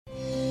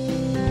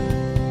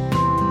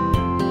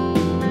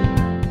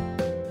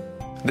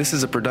This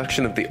is a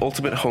production of the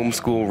Ultimate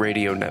Homeschool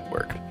Radio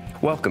Network.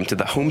 Welcome to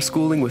the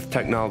Homeschooling with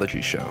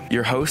Technology show.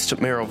 Your host,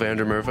 Meryl van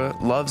der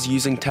Merwe, loves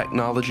using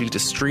technology to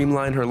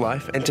streamline her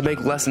life and to make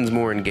lessons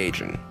more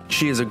engaging.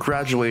 She is a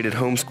graduated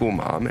homeschool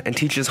mom and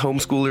teaches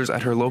homeschoolers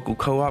at her local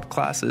co-op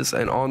classes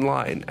and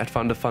online at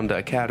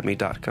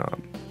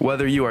fundafundaacademy.com.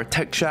 Whether you are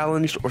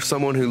tech-challenged or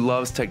someone who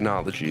loves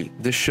technology,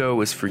 this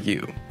show is for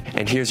you.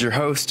 And here's your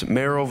host,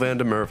 Meryl van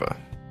der Merwe.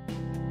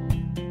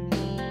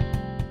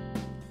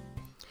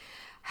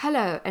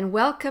 Hello and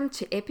welcome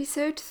to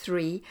episode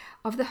 3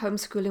 of the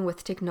Homeschooling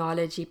with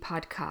Technology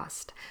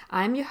podcast.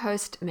 I'm your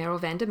host,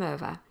 Meryl van der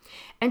Merwe,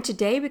 and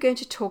today we're going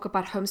to talk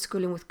about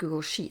homeschooling with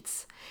Google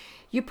Sheets.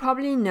 You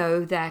probably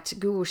know that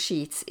Google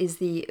Sheets is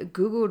the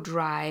Google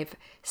Drive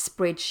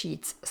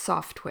spreadsheets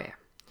software.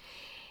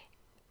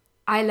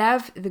 I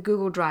love the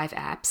Google Drive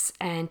apps,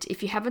 and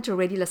if you haven't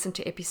already listened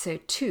to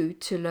episode 2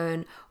 to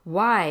learn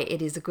why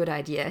it is a good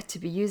idea to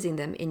be using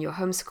them in your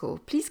homeschool,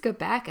 please go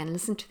back and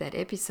listen to that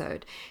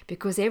episode,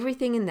 because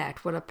everything in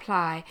that will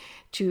apply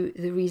to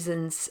the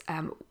reasons,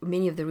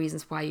 many of the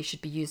reasons why you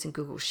should be using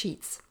Google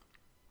Sheets.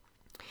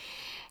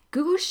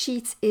 Google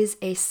Sheets is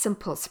a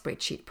simple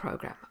spreadsheet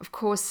program. Of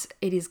course,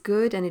 it is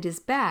good and it is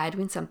bad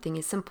when something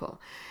is simple.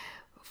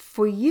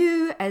 For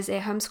you as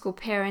a homeschool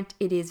parent,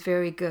 it is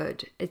very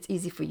good. It's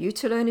easy for you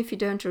to learn if you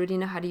don't already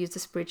know how to use the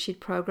spreadsheet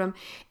program.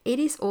 It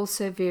is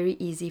also very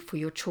easy for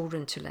your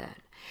children to learn.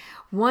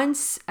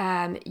 Once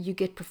you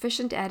get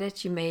proficient at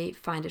it, you may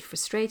find it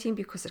frustrating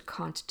because it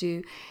can't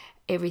do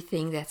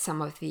everything that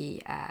some of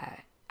the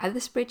other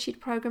spreadsheet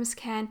programs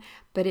can,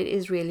 but it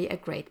is really a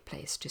great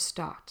place to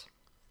start.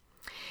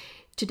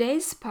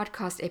 Today's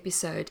podcast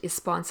episode is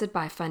sponsored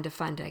by Funda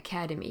Funda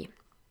Academy.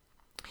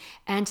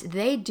 And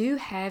they do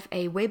have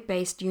a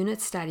web-based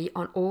unit study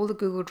on all the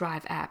Google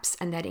Drive apps,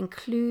 and that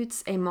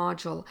includes a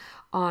module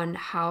on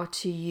how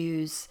to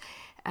use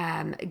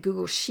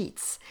Google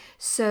Sheets.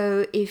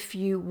 So if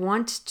you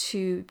want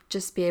to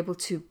just be able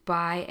to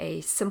buy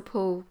a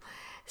simple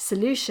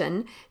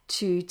solution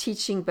to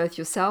teaching both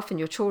yourself and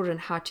your children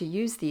how to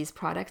use these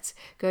products,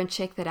 go and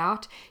check that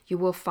out. You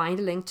will find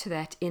a link to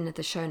that in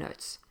the show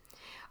notes.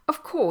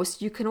 Of course,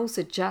 you can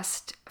also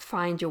just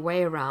find your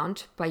way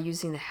around by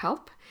using the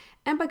help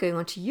and by going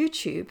onto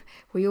YouTube,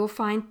 where you'll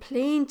find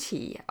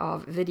plenty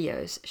of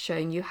videos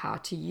showing you how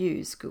to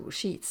use Google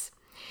Sheets.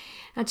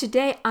 Now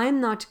today, I'm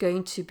not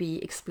going to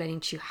be explaining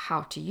to you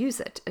how to use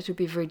it. It would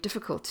be very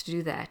difficult to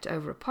do that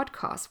over a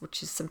podcast,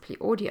 which is simply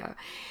audio.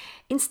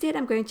 Instead,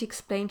 I'm going to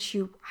explain to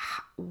you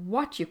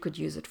what you could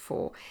use it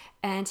for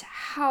and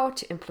how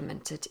to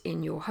implement it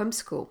in your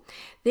homeschool.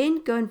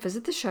 Then go and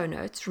visit the show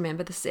notes.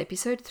 Remember, this is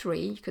episode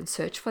 3. You can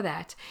search for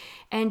that,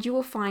 and you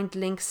will find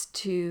links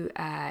to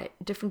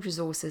different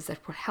resources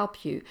that will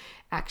help you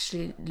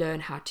actually learn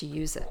how to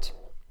use it.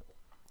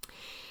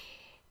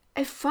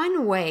 A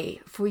fun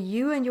way for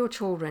you and your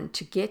children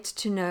to get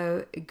to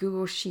know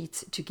Google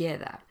Sheets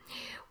together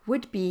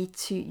would be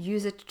to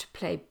use it to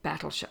play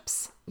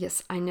battleships.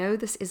 Yes, I know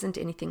this isn't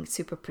anything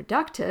super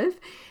productive,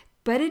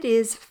 but it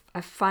is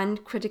a fun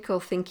critical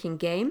thinking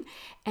game,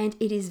 and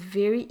it is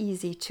very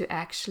easy to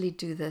actually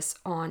do this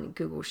on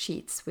Google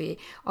Sheets, where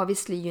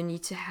obviously you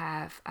need to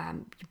have,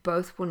 you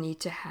both will need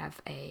to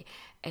have a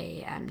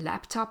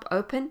laptop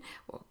open,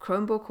 or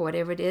Chromebook, or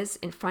whatever it is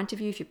in front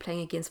of you if you're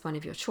playing against one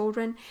of your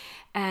children.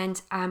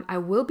 And I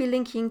will be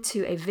linking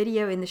to a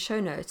video in the show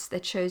notes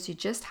that shows you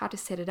just how to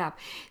set it up.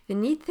 The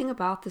neat thing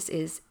about this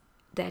is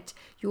that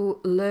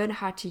you'll learn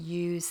how to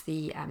use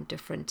the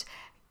different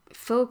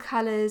fill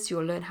colors,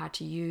 you'll learn how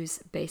to use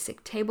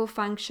basic table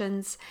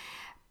functions,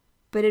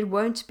 but it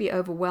won't be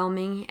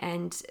overwhelming,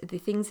 and the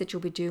things that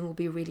you'll be doing will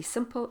be really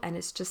simple, and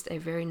it's just a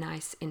very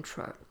nice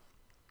intro.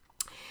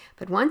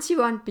 But once you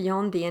want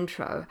beyond the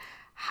intro,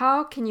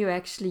 how can you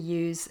actually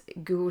use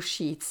Google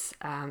Sheets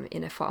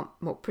in a far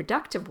more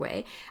productive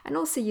way, and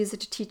also use it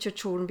to teach your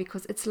children,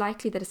 because it's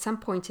likely that at some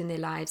point in their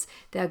lives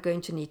they are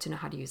going to need to know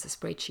how to use a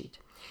spreadsheet?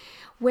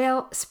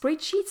 Well,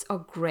 spreadsheets are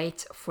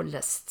great for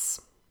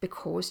lists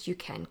because you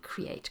can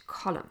create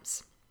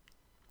columns.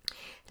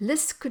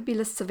 Lists could be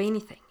lists of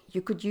anything.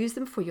 You could use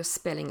them for your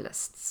spelling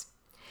lists.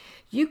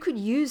 You could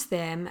use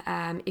them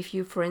if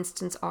you, for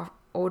instance, are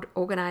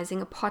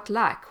organizing a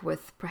potluck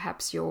with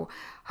perhaps your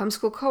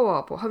homeschool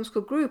co-op or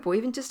homeschool group, or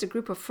even just a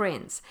group of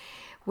friends,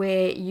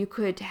 where you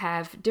could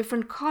have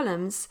different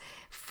columns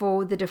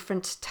for the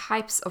different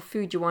types of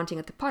food you're wanting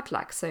at the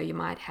potluck. So you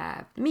might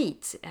have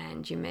meat,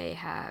 and you may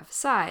have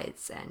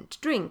sides and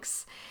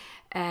drinks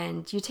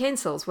and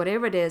utensils,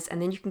 whatever it is,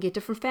 and then you can get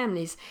different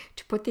families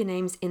to put their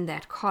names in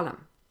that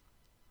column.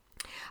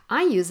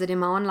 I use it in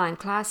my online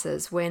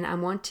classes when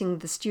I'm wanting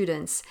the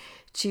students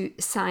to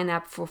sign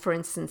up for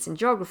instance, in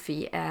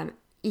geography,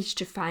 each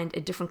to find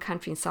a different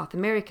country in South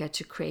America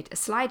to create a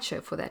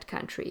slideshow for that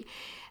country.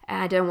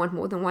 I don't want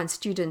more than one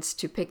student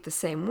to pick the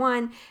same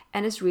one,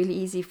 and it's really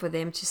easy for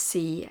them to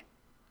see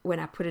when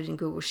I put it in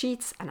Google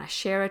Sheets and I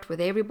share it with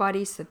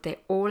everybody so that they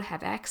all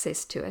have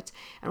access to it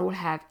and all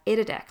have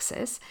edit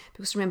access.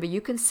 Because remember,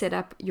 you can set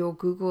up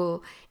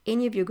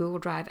any of your Google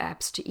Drive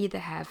apps to either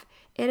have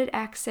edit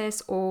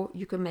access, or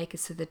you can make it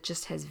so that it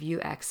just has view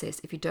access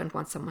if you don't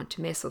want someone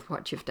to mess with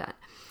what you've done.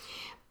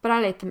 But I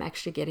let them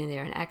actually get in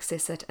there and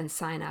access it and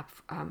sign up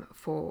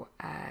for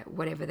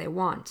whatever they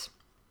want.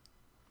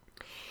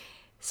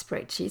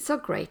 Spreadsheets are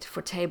great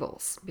for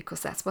tables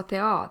because that's what they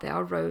are. They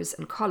are rows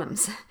and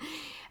columns.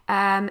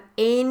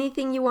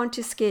 Anything you want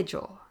to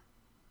schedule,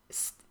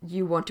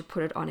 you want to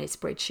put it on a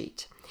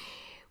spreadsheet.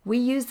 We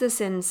use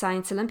this in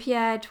Science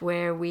Olympiad,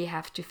 where we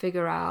have to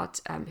figure out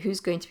who's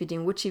going to be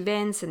doing which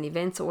events, and the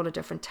events are all at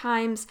different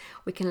times.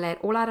 We can lay it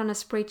all out on a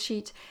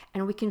spreadsheet,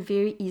 and we can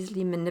very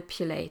easily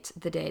manipulate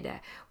the data.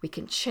 We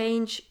can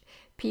change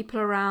people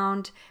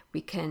around,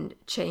 we can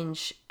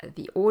change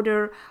the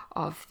order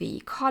of the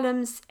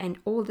columns, and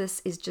all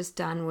this is just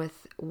done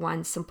with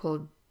one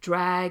simple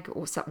drag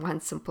or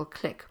one simple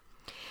click.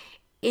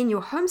 In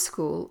your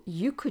homeschool,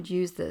 you could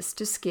use this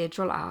to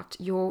schedule out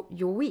your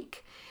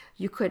week.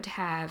 You could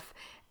have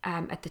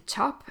at the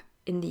top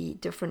in the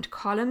different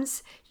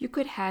columns, you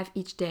could have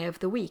each day of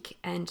the week,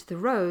 and the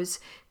rows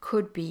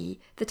could be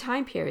the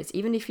time periods,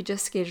 even if you're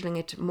just scheduling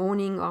it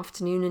morning,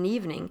 afternoon, and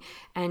evening,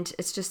 and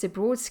it's just a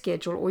broad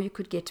schedule, or you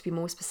could get to be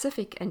more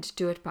specific and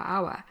do it by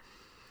hour.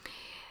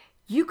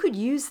 You could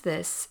use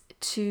this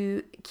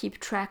to keep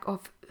track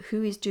of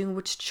who is doing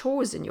which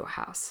chores in your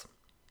house.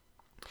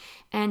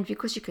 And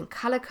because you can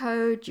color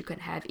code, you can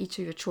have each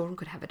of your children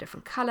could have a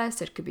different color,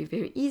 so it could be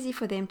very easy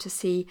for them to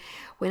see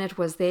when it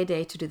was their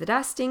day to do the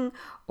dusting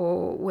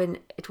or when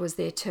it was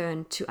their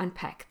turn to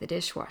unpack the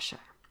dishwasher.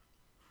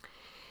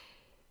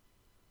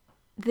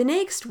 The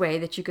next way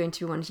that you're going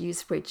to want to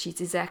use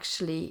spreadsheets is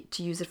actually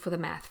to use it for the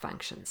math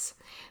functions,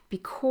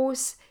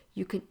 because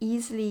you can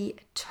easily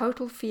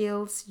total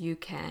fields, you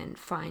can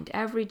find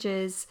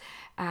averages,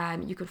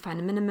 you can find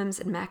the minimums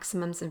and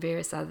maximums and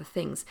various other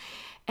things.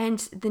 And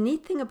the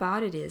neat thing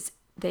about it is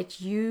that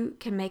you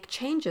can make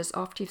changes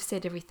after you've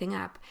set everything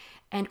up,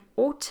 and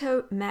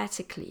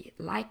automatically,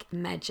 like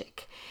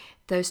magic,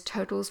 those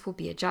totals will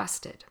be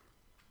adjusted.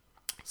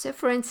 So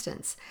for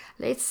instance,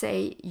 let's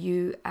say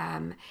you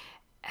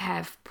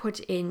have put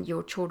in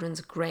your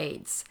children's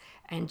grades,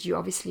 and you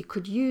obviously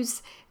could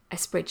use a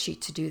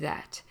spreadsheet to do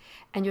that.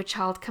 And your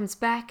child comes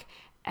back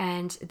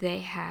and they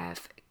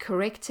have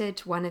corrected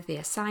one of their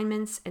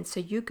assignments, and so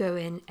you go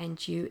in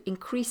and you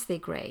increase their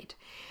grade.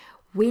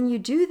 When you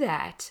do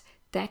that,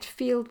 that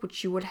field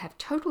which you would have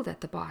totaled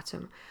at the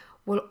bottom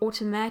will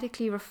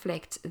automatically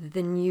reflect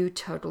the new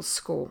total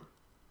score.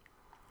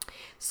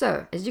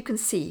 So, as you can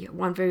see,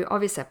 one very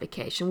obvious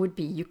application would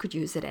be you could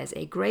use it as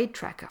a grade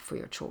tracker for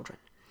your children.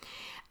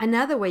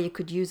 Another way you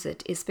could use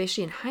it,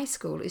 especially in high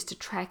school, is to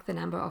track the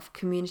number of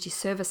community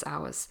service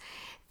hours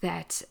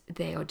that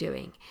they are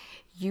doing.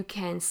 You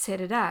can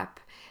set it up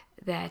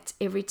that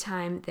every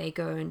time they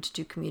go in to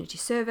do community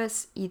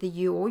service, either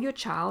you or your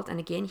child, and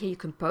again here you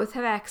can both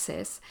have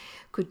access,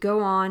 could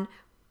go on,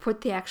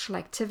 put the actual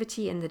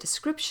activity in the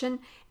description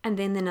and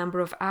then the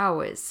number of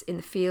hours in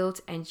the field,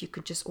 and you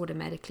could just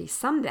automatically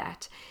sum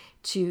that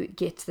to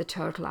get the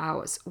total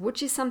hours,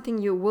 which is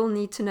something you will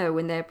need to know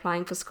when they're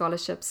applying for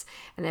scholarships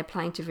and they're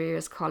applying to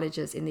various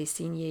colleges in their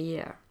senior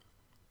year.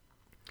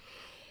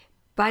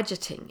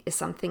 Budgeting is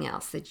something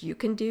else that you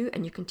can do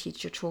and you can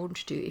teach your children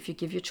to do. If you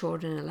give your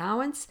children an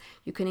allowance,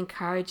 you can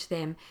encourage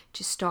them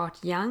to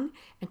start young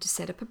and to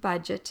set up a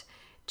budget,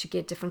 to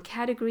get different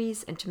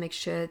categories and to make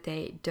sure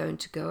they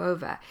don't go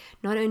over.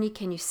 Not only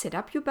can you set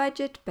up your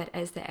budget, but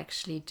as they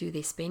actually do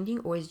their spending,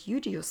 or as you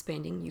do your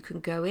spending, you can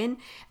go in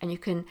and you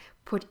can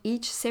put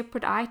each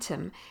separate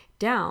item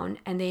down,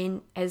 and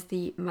then as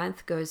the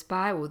month goes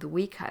by or the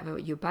week, however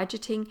you're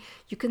budgeting,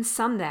 you can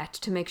sum that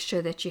to make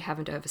sure that you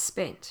haven't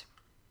overspent.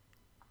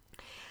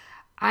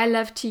 I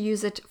love to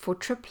use it for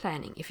trip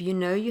planning. If you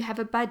know you have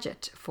a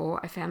budget for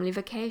a family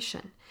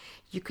vacation,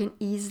 you can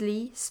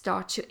easily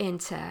start to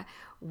enter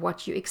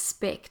what you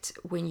expect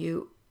when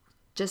you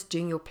just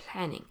doing your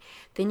planning.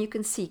 Then you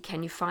can see,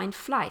 can you find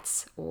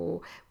flights,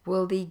 or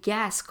will the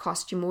gas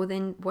cost you more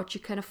than what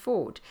you can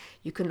afford?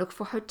 You can look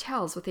for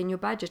hotels within your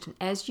budget, and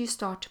as you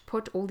start to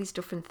put all these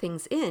different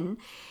things in,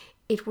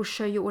 it will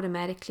show you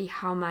automatically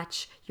how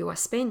much you are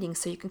spending,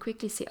 so you can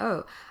quickly see,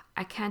 oh,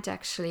 I can't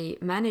actually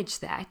manage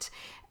that.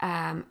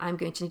 I'm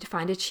going to need to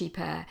find a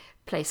cheaper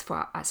place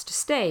for us to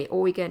stay,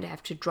 or we're going to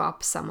have to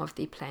drop some of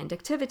the planned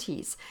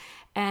activities.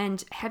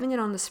 And having it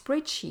on the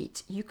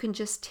spreadsheet, you can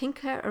just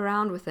tinker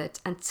around with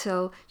it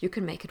until you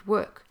can make it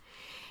work.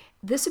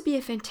 This would be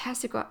a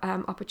fantastic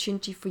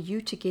opportunity for you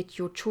to get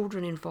your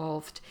children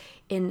involved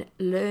in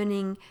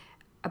learning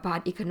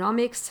about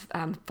economics,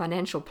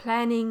 financial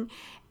planning,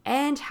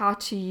 and how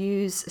to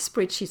use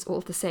spreadsheets all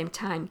at the same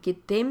time.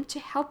 Get them to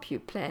help you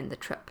plan the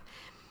trip.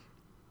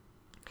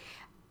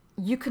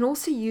 You can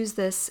also use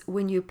this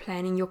when you're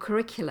planning your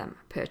curriculum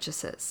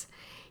purchases.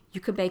 You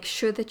can make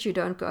sure that you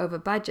don't go over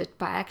budget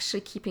by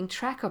actually keeping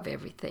track of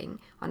everything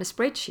on a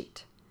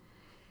spreadsheet.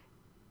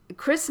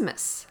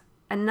 Christmas,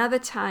 another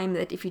time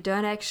that if you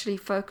don't actually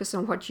focus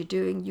on what you're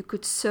doing, you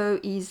could so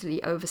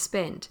easily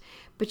overspend.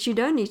 But you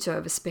don't need to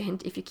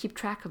overspend if you keep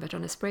track of it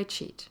on a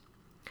spreadsheet.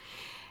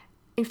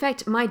 In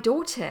fact, my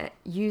daughter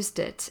used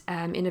it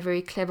in a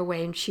very clever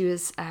way, and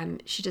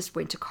she just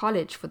went to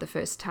college for the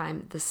first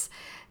time this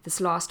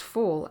last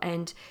fall,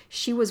 and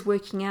she was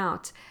working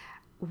out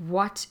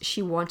what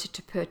she wanted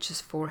to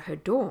purchase for her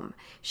dorm.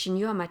 She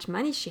knew how much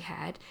money she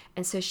had,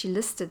 and so she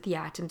listed the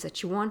items that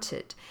she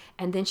wanted,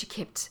 and then she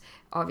kept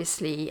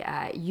obviously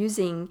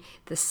using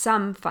the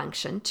sum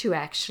function to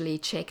actually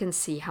check and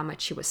see how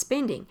much she was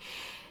spending.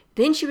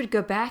 Then she would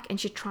go back and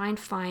she'd try and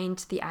find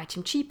the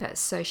item cheaper.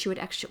 So she would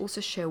actually also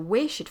show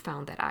where she'd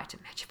found that item.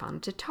 Had she found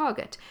it at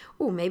Target?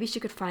 Or maybe she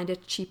could find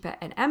it cheaper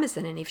at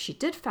Amazon. And if she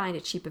did find a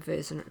cheaper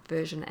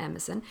version at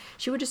Amazon,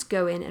 she would just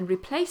go in and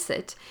replace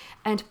it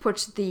and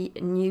put the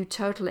new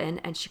total in,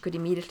 and she could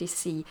immediately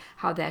see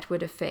how that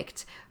would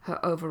affect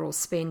her overall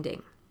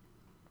spending.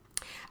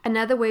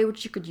 Another way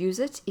which you could use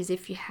it is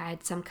if you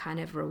had some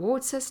kind of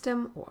reward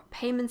system or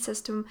payment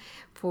system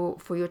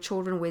for your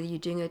children, whether you're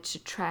doing it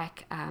to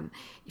track,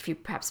 if you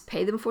perhaps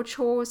pay them for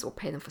chores or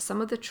pay them for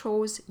some of the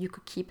chores, you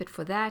could keep it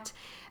for that.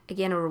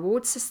 Again, a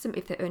reward system,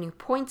 if they're earning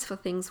points for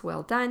things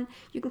well done,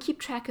 you can keep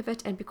track of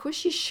it. And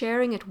because you're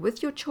sharing it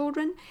with your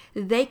children,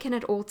 they can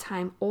at all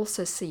time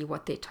also see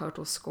what their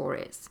total score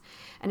is.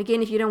 And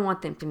again, if you don't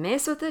want them to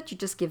mess with it, you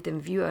just give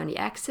them view-only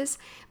access.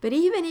 But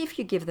even if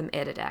you give them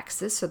edit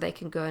access, so they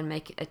can go and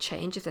make a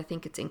change if they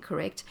think it's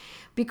incorrect,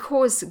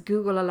 because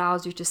Google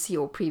allows you to see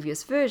all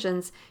previous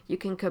versions, you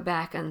can go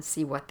back and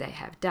see what they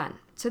have done.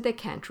 So they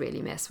can't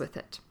really mess with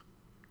it.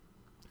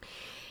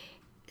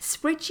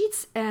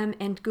 Spreadsheets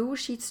and Google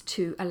Sheets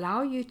too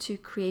allow you to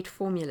create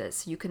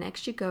formulas. You can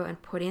actually go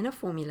and put in a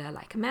formula,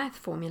 like a math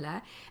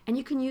formula, and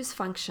you can use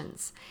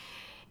functions.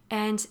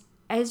 And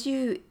as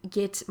you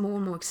get more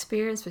and more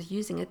experience with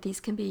using it, these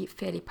can be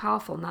fairly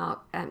powerful.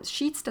 Now,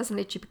 Sheets doesn't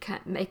let you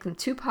make them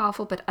too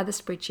powerful, but other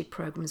spreadsheet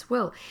programs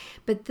will.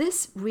 But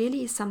this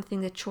really is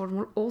something that children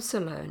will also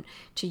learn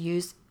to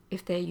use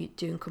if they're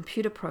doing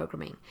computer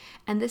programming.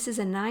 And this is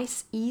a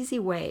nice, easy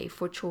way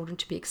for children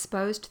to be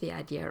exposed to the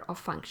idea of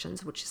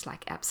functions, which is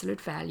like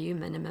absolute value,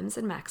 minimums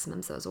and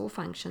maximums, those are all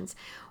functions,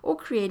 or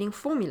creating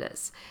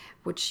formulas,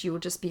 which you'll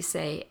just be,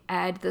 say,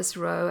 add this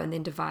row and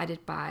then divide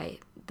it by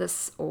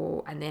this,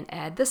 and then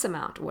add this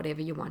amount, or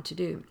whatever you want to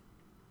do.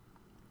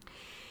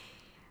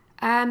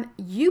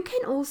 You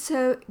can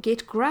also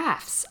get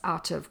graphs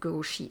out of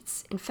Google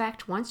Sheets. In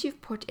fact, once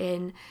you've put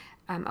in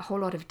a whole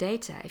lot of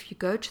data, if you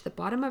go to the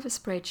bottom of a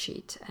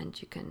spreadsheet and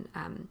you can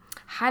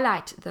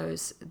highlight the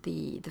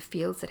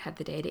fields that have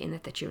the data in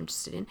it that you're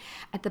interested in,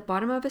 at the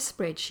bottom of a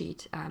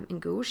spreadsheet in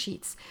Google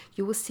Sheets,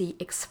 you will see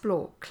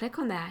Explore. Click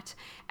on that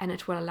and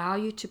it will allow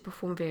you to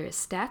perform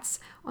various stats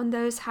on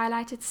those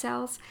highlighted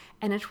cells,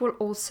 and it will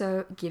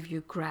also give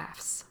you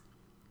graphs.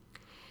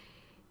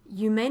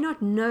 You may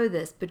not know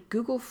this, but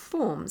Google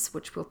Forms,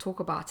 which we'll talk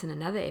about in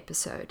another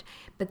episode,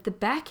 but the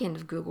back end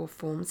of Google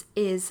Forms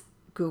is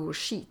Google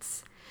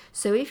Sheets.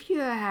 So if you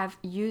have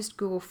used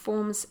Google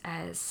Forms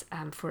as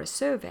for a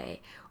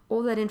survey,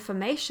 all that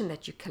information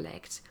that you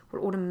collect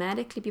will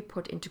automatically be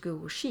put into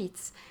Google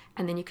Sheets,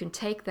 and then you can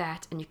take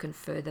that and you can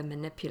further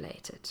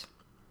manipulate it.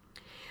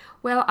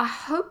 Well, I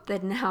hope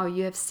that now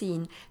you have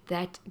seen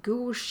that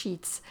Google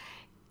Sheets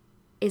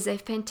is a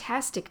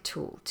fantastic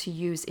tool to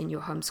use in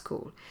your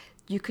homeschool.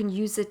 You can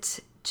use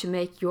it to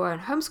make your own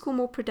homeschool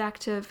more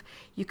productive.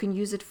 You can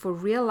use it for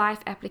real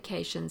life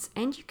applications,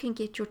 and you can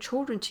get your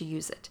children to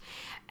use it.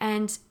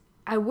 And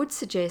I would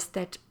suggest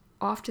that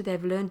after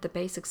they've learned the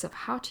basics of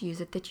how to use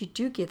it, that you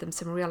do give them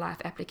some real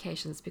life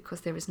applications,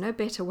 because there is no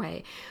better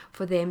way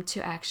for them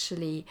to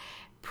actually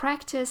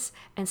practice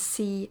and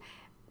see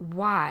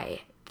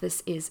why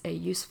this is a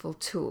useful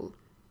tool.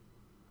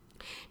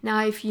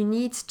 Now, if you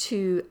need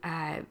to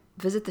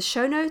visit the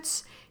show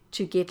notes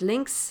to get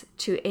links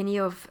to any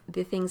of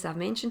the things I've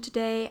mentioned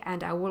today,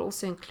 and I will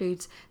also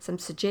include some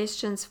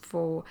suggestions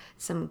for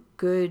some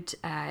good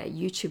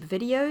YouTube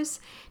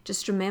videos.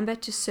 Just remember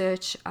to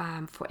search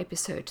for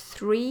episode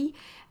 3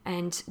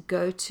 and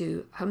go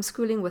to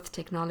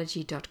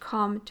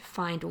homeschoolingwithtechnology.com to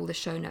find all the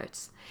show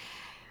notes.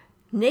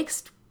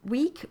 Next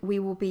week, we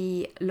will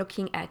be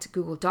looking at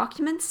Google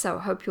Documents, so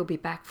I hope you'll be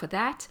back for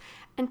that.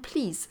 And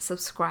please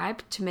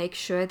subscribe to make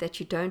sure that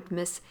you don't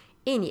miss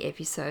any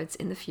episodes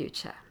in the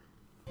future.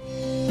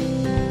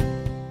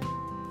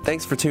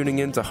 Thanks for tuning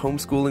in to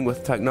Homeschooling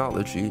with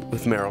Technology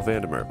with Meryl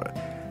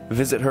Vandermerve.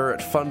 Visit her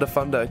at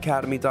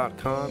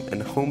fundafundaacademy.com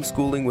and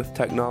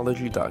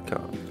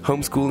homeschoolingwithtechnology.com.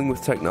 Homeschooling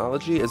with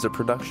Technology is a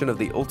production of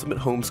the Ultimate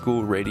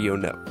Homeschool Radio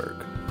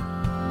Network.